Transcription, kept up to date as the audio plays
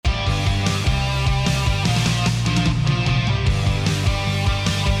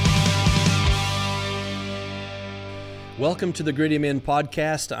Welcome to the Gritty Men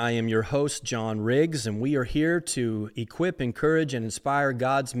Podcast. I am your host, John Riggs, and we are here to equip, encourage, and inspire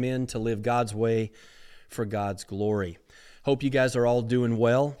God's men to live God's way for God's glory. Hope you guys are all doing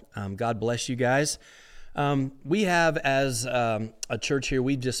well. God bless you guys. We have, as a church here,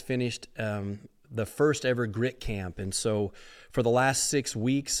 we've just finished the first ever Grit Camp. And so for the last 6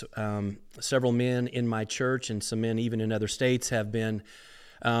 weeks, several men in my church and some men even in other states have been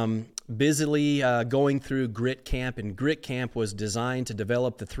busily going through Grit Camp. And Grit Camp was designed to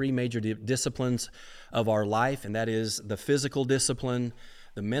develop the three major disciplines of our life, and that is the physical discipline,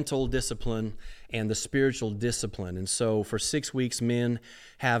 the mental discipline, and the spiritual discipline. And so for 6 weeks, men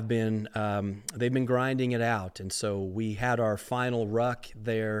have been, they've been grinding it out. And so we had our final ruck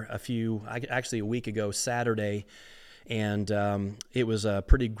there actually a week ago, Saturday, and it was a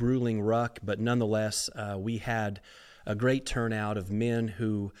pretty grueling ruck, but nonetheless, we had a great turnout of men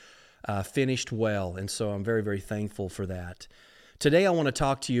who finished well, and so I'm very, very thankful for that. Today I want to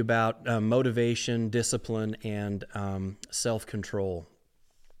talk to you about motivation, discipline, and self-control.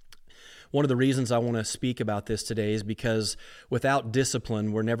 One of the reasons I want to speak about this today is because without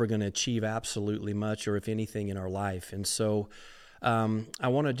discipline, we're never going to achieve absolutely much or if anything in our life. And so I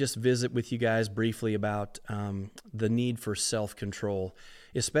want to just visit with you guys briefly about the need for self-control,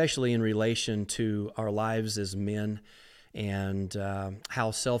 especially in relation to our lives as men, and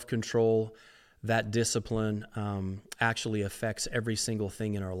how self-control, that discipline, actually affects every single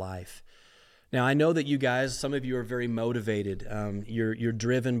thing in our life. Now, I know that you guys, some of you are very motivated. You're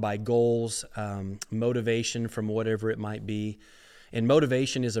driven by goals, motivation from whatever it might be, and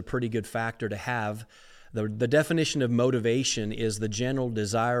motivation is a pretty good factor to have. The definition of motivation is the general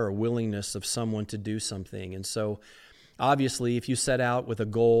desire or willingness of someone to do something. And so, obviously, if you set out with a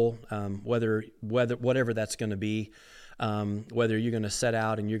goal, whatever that's going to be, whether you're going to set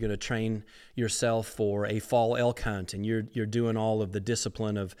out and you're going to train yourself for a fall elk hunt, and you're doing all of the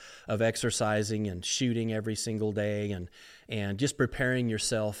discipline of exercising and shooting every single day, and just preparing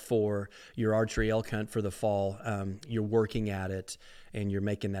yourself for your archery elk hunt for the fall, you're working at it and you're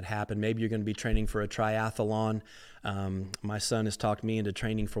making that happen. Maybe you're going to be training for a triathlon. My son has talked me into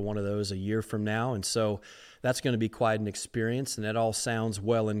training for one of those a year from now, and so that's going to be quite an experience, and that all sounds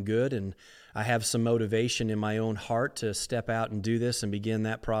well and good, and I have some motivation in my own heart to step out and do this and begin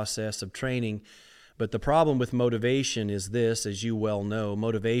that process of training. But the problem with motivation is this, as you well know,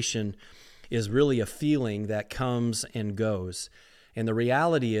 motivation is really a feeling that comes and goes. And the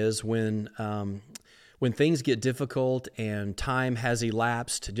reality is when things get difficult and time has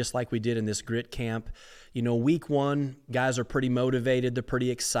elapsed, just like we did in this Grit Camp, week one, guys are pretty motivated, they're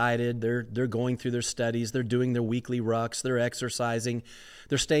pretty excited, they're going through their studies, they're doing their weekly rucks, they're exercising,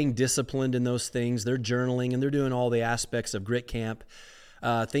 they're staying disciplined in those things, they're journaling, and they're doing all the aspects of Grit Camp.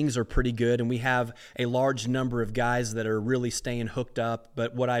 Things are pretty good, and we have a large number of guys that are really staying hooked up.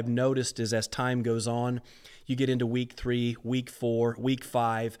 But what I've noticed is as time goes on, you get into week 3, week 4, week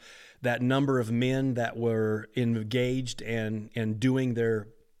 5, that number of men that were engaged and doing their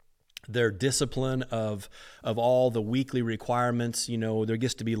discipline of all the weekly requirements, there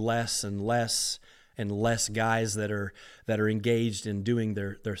gets to be less and less and less guys that are engaged in doing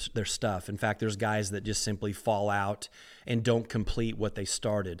their stuff. In fact, there's guys that just simply fall out and don't complete what they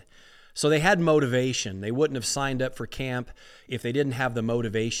started. So they had motivation. They wouldn't have signed up for camp if they didn't have the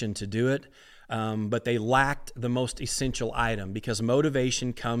motivation to do it. But they lacked the most essential item, because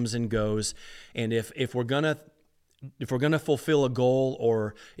motivation comes and goes. And if we're gonna fulfill a goal,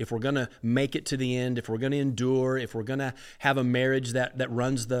 or if we're gonna make it to the end, if we're gonna endure, if we're gonna have a marriage that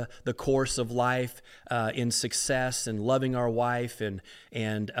runs the course of life in success, and loving our wife and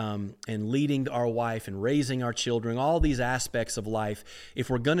leading our wife and raising our children, all these aspects of life, if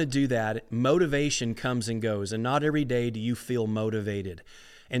we're gonna do that, motivation comes and goes, and not every day do you feel motivated.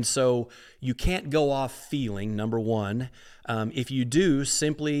 And so you can't go off feeling, number one. If you do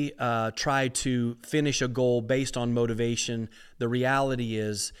simply try to finish a goal based on motivation, the reality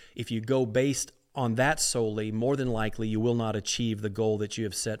is if you go based on that solely, more than likely you will not achieve the goal that you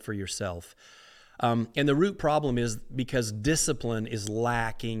have set for yourself. And the root problem is because discipline is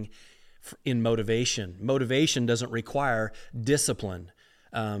lacking in motivation. Motivation doesn't require discipline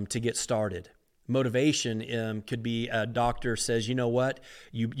to get started. Motivation could be a doctor says, you know what,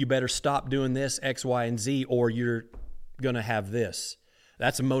 you better stop doing this, X, Y, and Z, or you're going to have this.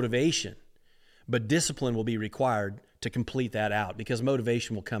 That's a motivation. But discipline will be required to complete that out, because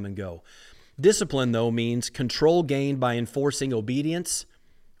motivation will come and go. Discipline, though, means control gained by enforcing obedience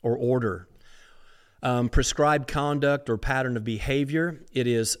or order. Prescribed conduct or pattern of behavior. It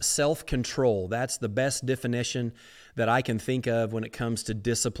is self-control. That's the best definition that I can think of when it comes to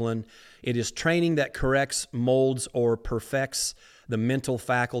discipline. It is training that corrects, molds, or perfects the mental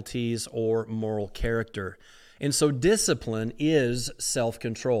faculties or moral character. And so discipline is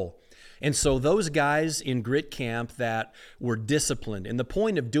self-control. And so those guys in Grit Camp that were disciplined, and the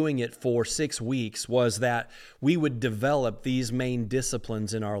point of doing it for 6 weeks was that we would develop these main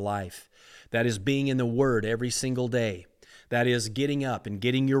disciplines in our life. That is being in the Word every single day. That is getting up and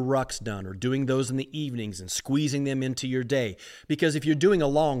getting your rucks done, or doing those in the evenings and squeezing them into your day. Because if you're doing a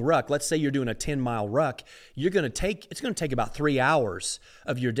long ruck, let's say you're doing a 10-mile ruck, it's going to take about 3 hours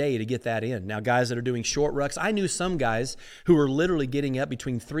of your day to get that in. Now, guys that are doing short rucks, I knew some guys who were literally getting up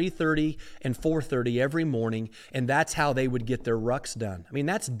between 3:30 and 4:30 every morning, and that's how they would get their rucks done. I mean,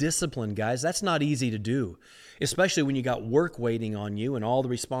 that's discipline, guys. That's not easy to do, especially when you got work waiting on you and all the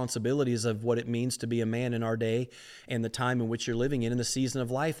responsibilities of what it means to be a man in our day and the time in which you're living in and the season of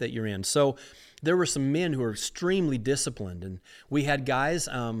life that you're in. So there were some men who were extremely disciplined, and we had guys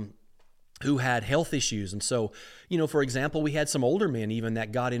who had health issues. And so, for example, we had some older men even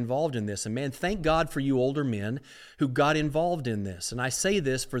that got involved in this. And man, thank God for you older men who got involved in this. And I say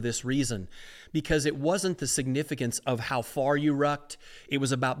this for this reason, because it wasn't the significance of how far you rucked. It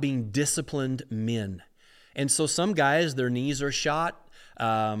was about being disciplined men. And so some guys, their knees are shot.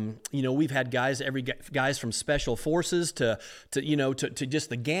 We've had guys from special forces to just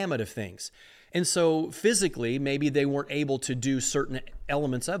the gamut of things. And so physically, maybe they weren't able to do certain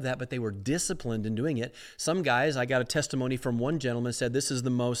elements of that, but they were disciplined in doing it. Some guys, I got a testimony from one gentleman, said this is the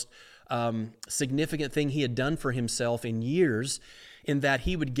most significant thing he had done for himself in years, in that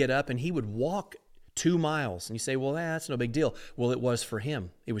he would get up and he would walk 2 miles. And you say, well, that's no big deal. Well, it was for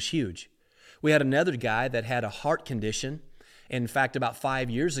him. It was huge. We had another guy that had a heart condition. In fact, about 5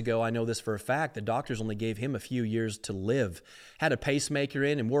 years ago, I know this for a fact, the doctors only gave him a few years to live. Had a pacemaker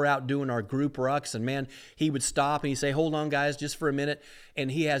in, and we're out doing our group rucks, and man, he would stop and he'd say, hold on guys, just for a minute. And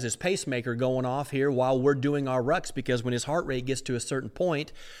he has his pacemaker going off here while we're doing our rucks, because when his heart rate gets to a certain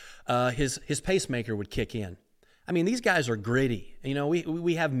point, his pacemaker would kick in. I mean, these guys are gritty.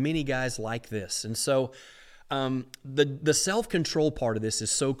 We have many guys like this. And so the self-control part of this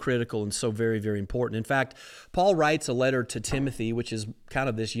is so critical and so very, very important. In fact, Paul writes a letter to Timothy, which is kind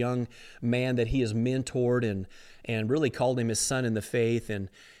of this young man that he has mentored and really called him his son in the faith. And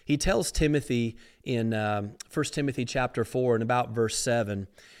he tells Timothy in 1 Timothy chapter 4 and about verse 7,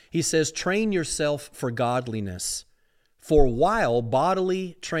 he says, train yourself for godliness. For while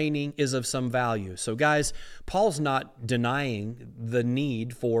bodily training is of some value. So guys, Paul's not denying the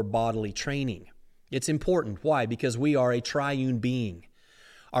need for bodily training. It's important. Why? Because we are a triune being.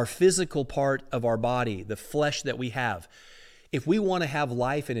 Our physical part of our body, the flesh that we have, if we want to have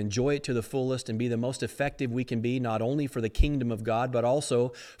life and enjoy it to the fullest and be the most effective we can be, not only for the kingdom of God, but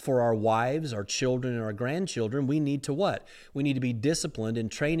also for our wives, our children, and our grandchildren, we need to what? We need to be disciplined in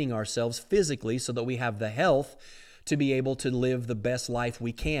training ourselves physically so that we have the health to be able to live the best life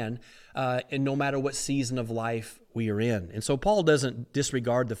we can, and no matter what season of life we are in. And so Paul doesn't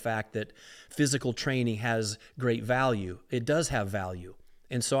disregard the fact that physical training has great value. It does have value.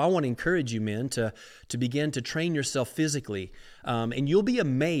 And so I want to encourage you, men, to begin to train yourself physically, and you'll be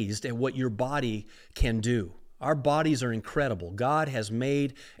amazed at what your body can do. Our bodies are incredible. God has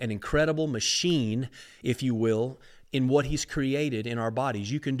made an incredible machine, if you will, in what He's created in our bodies.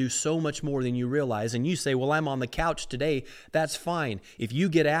 You can do so much more than you realize. And you say, well, I'm on the couch today. That's fine. If you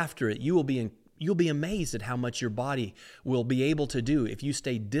get after it, you'll be amazed at how much your body will be able to do if you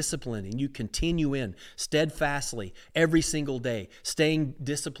stay disciplined and you continue in steadfastly every single day, staying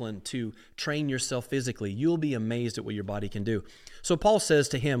disciplined to train yourself physically. You'll be amazed at what your body can do. So Paul says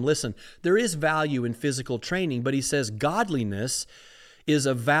to him, listen, there is value in physical training, but he says godliness is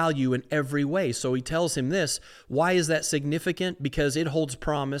of value in every way. So he tells him this. Why is that significant? Because it holds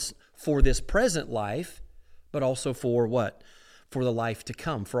promise for this present life, but also for what? For the life to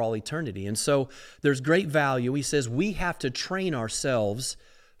come, for all eternity. And so there's great value. He says we have to train ourselves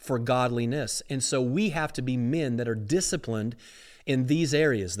for godliness. And so we have to be men that are disciplined in these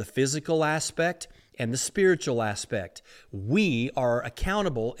areas, the physical aspect and the spiritual aspect. We are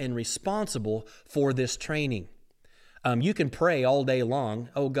accountable and responsible for this training. You can pray all day long,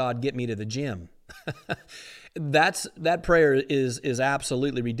 oh God, get me to the gym. That prayer is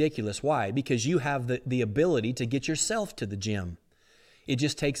absolutely ridiculous. Why? Because you have the ability to get yourself to the gym. It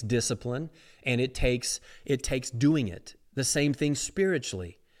just takes discipline, and it takes doing it. The same thing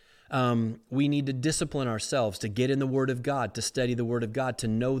spiritually. We need to discipline ourselves to get in the Word of God, to study the Word of God, to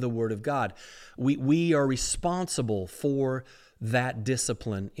know the Word of God. We are responsible for that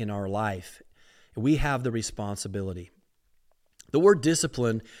discipline in our life. We have the responsibility. The word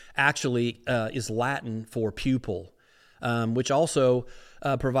discipline actually is Latin for pupil. which also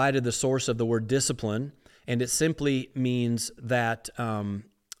provided the source of the word discipline, and it simply means that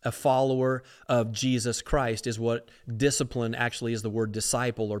a follower of Jesus Christ is what discipline actually is, the word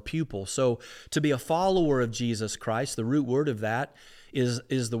disciple or pupil. So to be a follower of Jesus Christ, the root word of that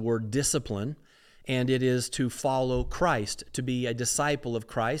is the word discipline, and it is to follow Christ. To be a disciple of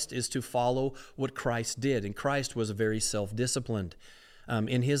Christ is to follow what Christ did, and Christ was very self-disciplined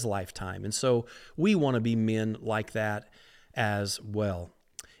in his lifetime. And so we want to be men like that as well.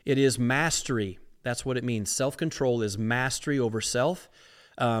 It is mastery. That's what it means. Self-control is mastery over self.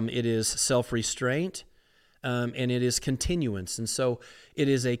 It is self-restraint, and it is continuance. And so it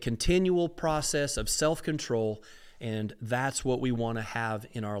is a continual process of self-control, and that's what we want to have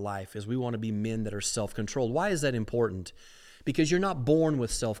in our life, is we want to be men that are self-controlled. Why is that important? Because you're not born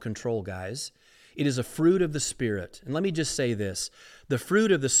with self-control, guys. It is a fruit of the Spirit. And let me just say this. The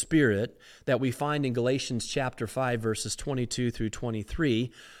fruit of the Spirit that we find in Galatians chapter 5, verses 22 through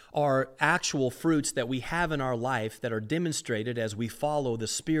 23 are actual fruits that we have in our life that are demonstrated as we follow the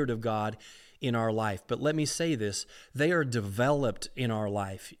Spirit of God in our life. But let me say this, they are developed in our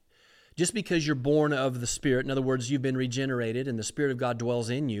life. Just because you're born of the Spirit, in other words, you've been regenerated and the Spirit of God dwells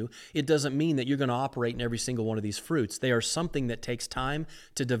in you, it doesn't mean that you're going to operate in every single one of these fruits. They are something that takes time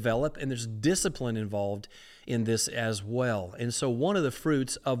to develop, and there's discipline involved in this as well. And so one of the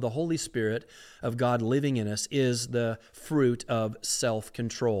fruits of the Holy Spirit of God living in us is the fruit of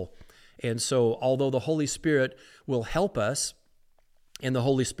self-control. And so although the Holy Spirit will help us, and the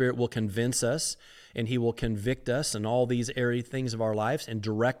Holy Spirit will convince us, and He will convict us in all these area things of our lives and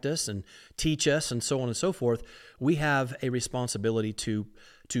direct us and teach us and so on and so forth, we have a responsibility to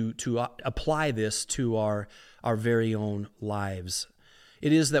apply this to our very own lives.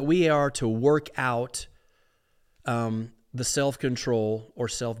 It is that we are to work out the self-control or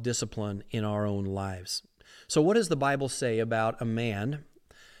self-discipline in our own lives. So what does the Bible say about a man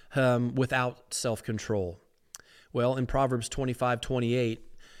without self-control? Well, in Proverbs 25:28,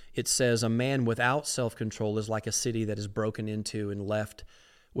 it says, a man without self-control is like a city that is broken into and left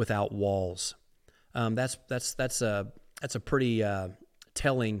without walls. That's a pretty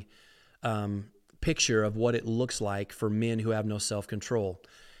telling picture of what it looks like for men who have no self-control.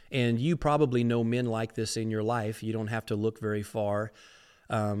 And you probably know men like this in your life. You don't have to look very far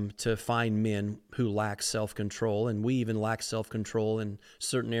to find men who lack self-control. And we even lack self-control in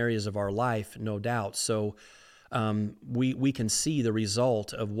certain areas of our life, no doubt. So we can see the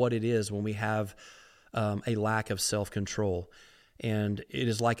result of what it is when we have a lack of self-control. And it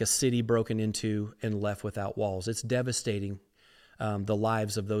is like a city broken into and left without walls. It's devastating the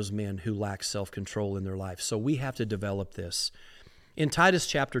lives of those men who lack self-control in their life. So we have to develop this. In Titus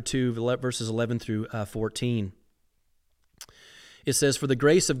chapter 2, verses 11 through 14, it says, "For the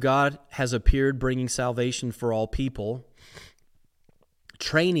grace of God has appeared, bringing salvation for all people,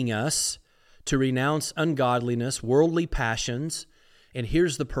 training us to renounce ungodliness, worldly passions," and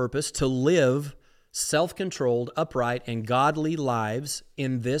here's the purpose, "to live self-controlled, upright, and godly lives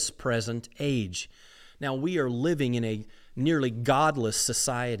in this present age." Now, we are living in a nearly godless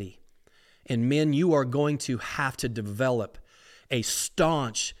society. And men, you are going to have to develop a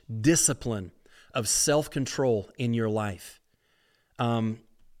staunch discipline of self-control in your life.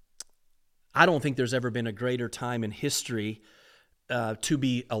 I don't think there's ever been a greater time in history to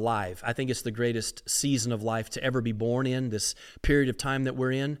be alive. I think it's the greatest season of life to ever be born in, this period of time that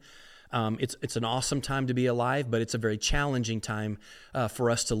we're in. It's an awesome time to be alive, but it's a very challenging time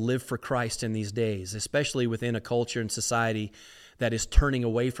for us to live for Christ in these days, especially within a culture and society that is turning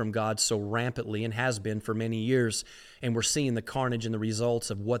away from God so rampantly and has been for many years. And we're seeing the carnage and the results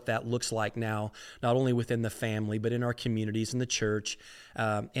of what that looks like now, not only within the family, but in our communities, in the church,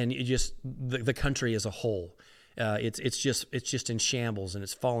 and just the country as a whole. It's just in shambles and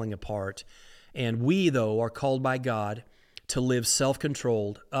it's falling apart. And we, though, are called by God to live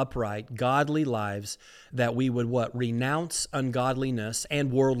self-controlled, upright, godly lives that we would renounce ungodliness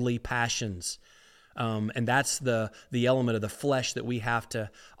and worldly passions. And that's the element of the flesh that we have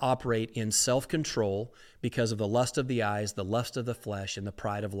to operate in self-control because of the lust of the eyes, the lust of the flesh, and the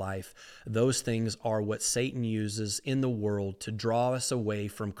pride of life. Those things are what Satan uses in the world to draw us away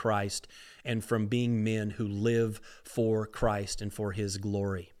from Christ and from being men who live for Christ and for His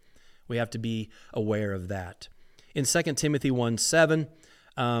glory. We have to be aware of that. In 2 Timothy 1:7,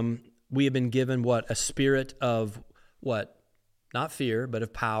 we have been given a spirit of not fear, but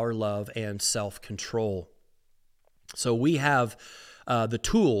of power, love, and self-control. So we have the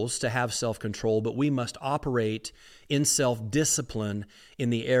tools to have self-control, but we must operate in self-discipline in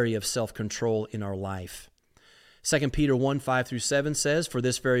the area of self-control in our life. 2 Peter 1, 5 through 7 says, "For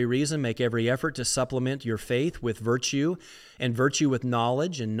this very reason, make every effort to supplement your faith with virtue, and virtue with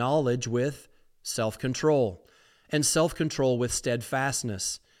knowledge, and knowledge with self-control, and self-control with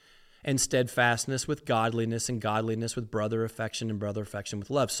steadfastness, and steadfastness with godliness, and godliness with brother affection, and brother affection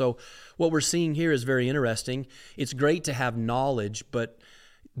with love." So what we're seeing here is very interesting. It's great to have knowledge, but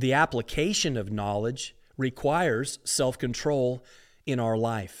the application of knowledge requires self-control in our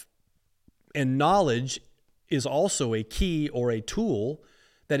life. And knowledge is also a key or a tool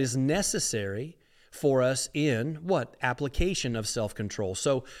that is necessary for us in what? Application of self-control.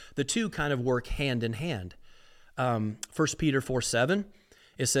 So the two kind of work hand in hand. 1 Peter 4:7,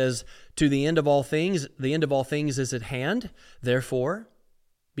 it says, "To the end of all things is at hand. Therefore,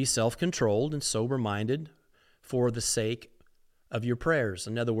 be self-controlled and sober-minded for the sake of your prayers."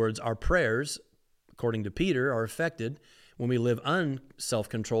 In other words, our prayers, according to Peter, are affected when we live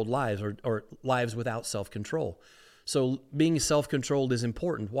unself-controlled lives or lives without self-control. So being self-controlled is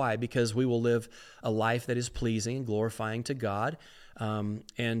important. Why? Because we will live a life that is pleasing and glorifying to God.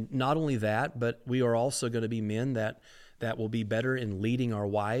 And not only that, but we are also going to be men that will be better in leading our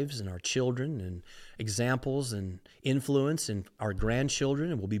wives and our children and examples and influence and our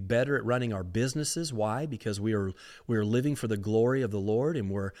grandchildren, and we'll be better at running our businesses. Why? Because we are living for the glory of the Lord,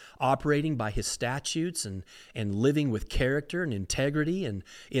 and we're operating by His statutes and living with character and integrity, and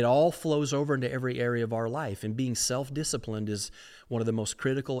it all flows over into every area of our life. And being self-disciplined is one of the most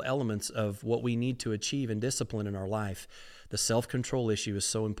critical elements of what we need to achieve in discipline in our life. The self-control issue is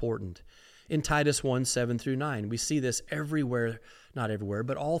so important. In Titus 1, 7 through 9, we see this everywhere, not everywhere,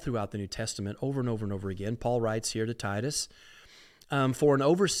 but all throughout the New Testament, over and over and over again. Paul writes here to Titus, "For an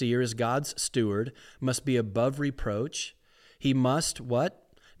overseer as God's steward must be above reproach. He must,"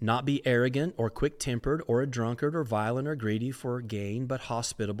 what? "Not be arrogant or quick-tempered or a drunkard or violent or greedy for gain, but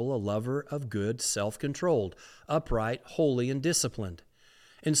hospitable, a lover of good, self-controlled, upright, holy, and disciplined."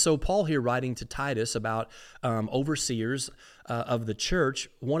 And so Paul here writing to Titus about overseers of the church,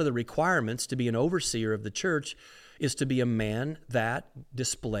 one of the requirements to be an overseer of the church is to be a man that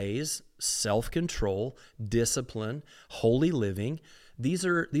displays self-control, discipline, holy living. These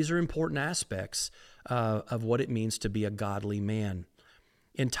are important aspects of what it means to be a godly man.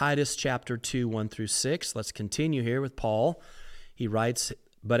 In Titus chapter 2, 1 through 6, let's continue here with Paul. He writes,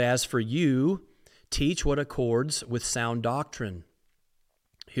 "But as for you, teach what accords with sound doctrine."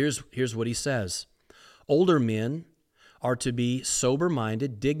 Here's what he says. "Older men are to be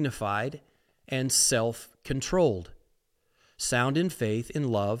sober-minded, dignified, and self-controlled, sound in faith, in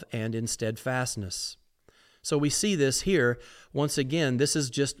love, and in steadfastness." So we see this here. Once again, this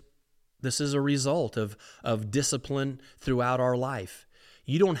is a result of discipline throughout our life.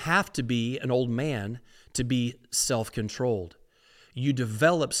 You don't have to be an old man to be self-controlled. You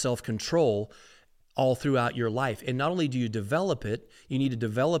develop self-control all throughout your life. And not only do you develop it, you need to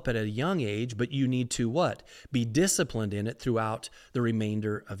develop it at a young age, but you need to what? Be disciplined in it throughout the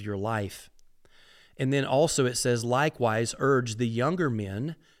remainder of your life. And then also it says, "Likewise, urge the younger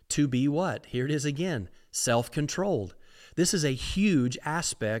men to be" what? Here it is again, self-controlled. This is a huge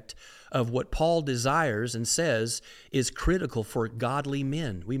aspect of what Paul desires and says is critical for godly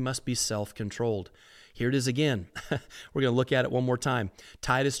men. We must be self-controlled. Here it is again. We're going to look at it one more time.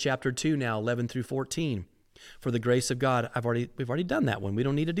 Titus chapter 2 now, 11 through 14. "For the grace of God," we've already done that one. We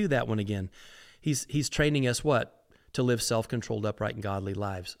don't need to do that one again. He's training us what? To live self-controlled, upright, and godly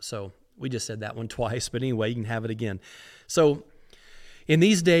lives. So we just said that one twice, but anyway, you can have it again. So in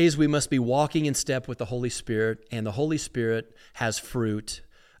these days, we must be walking in step with the Holy Spirit, and the Holy Spirit has fruit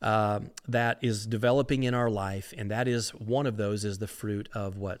that is developing in our life, and that is one of those is the fruit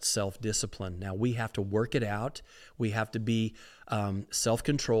of what? Self-discipline. Now, we have to work it out. We have to be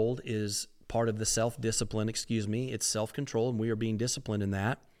self-controlled is part of the self-discipline, It's self-control, and we are being disciplined in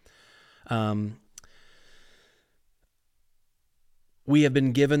that. We have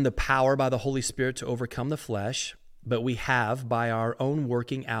been given the power by the Holy Spirit to overcome the flesh, but we have, by our own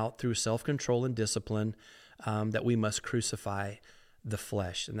working out through self-control and discipline, that we must crucify the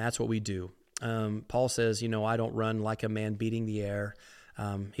flesh, and that's what we do. Paul says, I don't run like a man beating the air.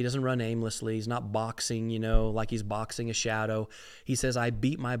 He doesn't run aimlessly. He's not boxing, like he's boxing a shadow. He says, "I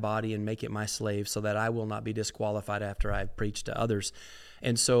beat my body and make it my slave so that I will not be disqualified after I've preached to others."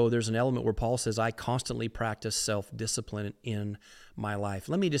 And so there's an element where Paul says, "I constantly practice self-discipline in my life."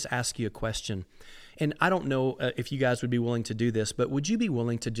 Let me just ask you a question. And I don't know if you guys would be willing to do this, but would you be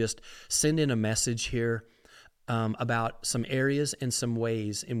willing to just send in a message here about some areas and some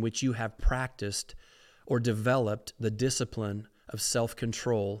ways in which you have practiced or developed the discipline of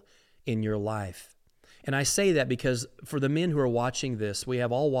self-control in your life? And I say that because for the men who are watching this, we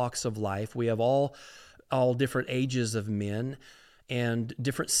have all walks of life. We have all all different ages of men and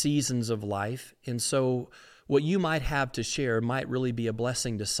different seasons of life. And so what you might have to share might really be a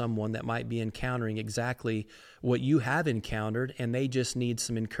blessing to someone that might be encountering exactly what you have encountered, and they just need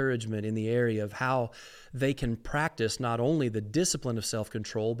some encouragement in the area of how they can practice not only the discipline of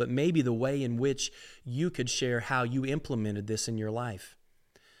self-control, but maybe the way in which you could share how you implemented this in your life.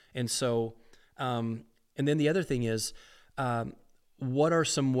 And so, and then the other thing is, what are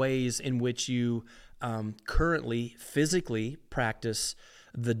some ways in which you currently physically practice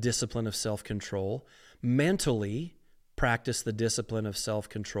the discipline of self-control, mentally practice the discipline of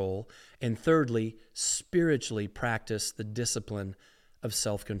self-control, and thirdly, spiritually practice the discipline of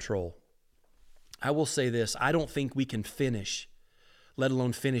self-control? I will say this, I don't think we can finish, let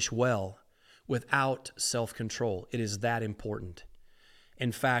alone finish well, without self-control. It is that important.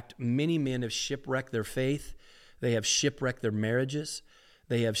 In fact, many men have shipwrecked their faith. They have shipwrecked their marriages.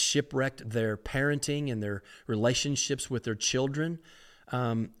 They have shipwrecked their parenting and their relationships with their children.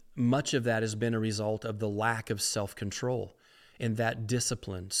 Much of that has been a result of the lack of self-control and that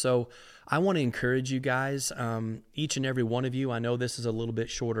discipline. So I want to encourage you guys, each and every one of you. I know this is a little bit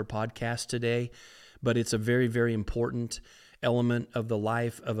shorter podcast today, but it's a very, very important element of the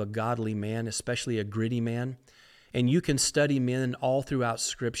life of a godly man, especially a gritty man. And you can study men all throughout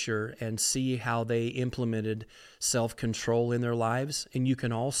Scripture and see how they implemented self-control in their lives. And you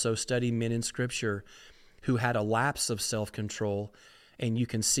can also study men in Scripture who had a lapse of self-control, and you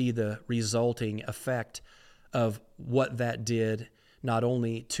can see the resulting effect of what that did, not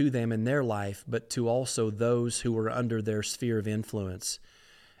only to them in their life, but to also those who were under their sphere of influence.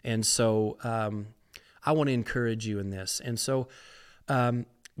 And so I want to encourage you in this. And so,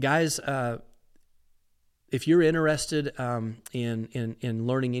 guys, if you're interested in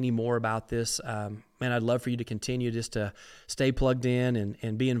learning any more about this, man, I'd love for you to continue just to stay plugged in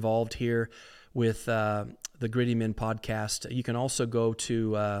and be involved here with the Gritty Men podcast. You can also go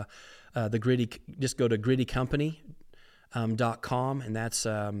to just go to grittycompany.com, and that's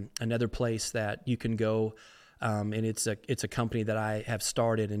another place that you can go. And it's a company that I have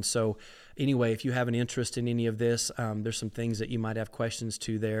started. And so anyway, if you have an interest in any of this, there's some things that you might have questions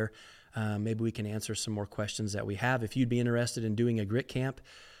to there. Maybe we can answer some more questions that we have. If you'd be interested in doing a grit camp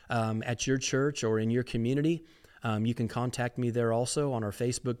at your church or in your community, you can contact me there also on our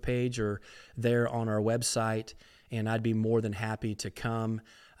Facebook page or there on our website, and I'd be more than happy to come,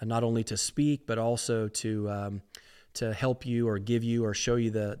 not only to speak, but also to help you or give you or show you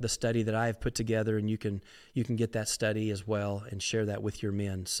the study that I have put together, and you can get that study as well and share that with your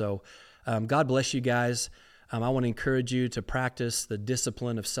men. So God bless you guys. I want to encourage you to practice the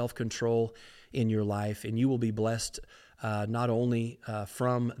discipline of self-control in your life, and you will be blessed not only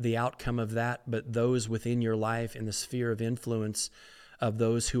from the outcome of that, but those within your life in the sphere of influence of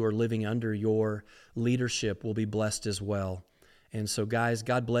those who are living under your leadership will be blessed as well. And so, guys,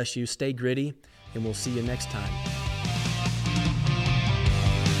 God bless you. Stay gritty, and we'll see you next time.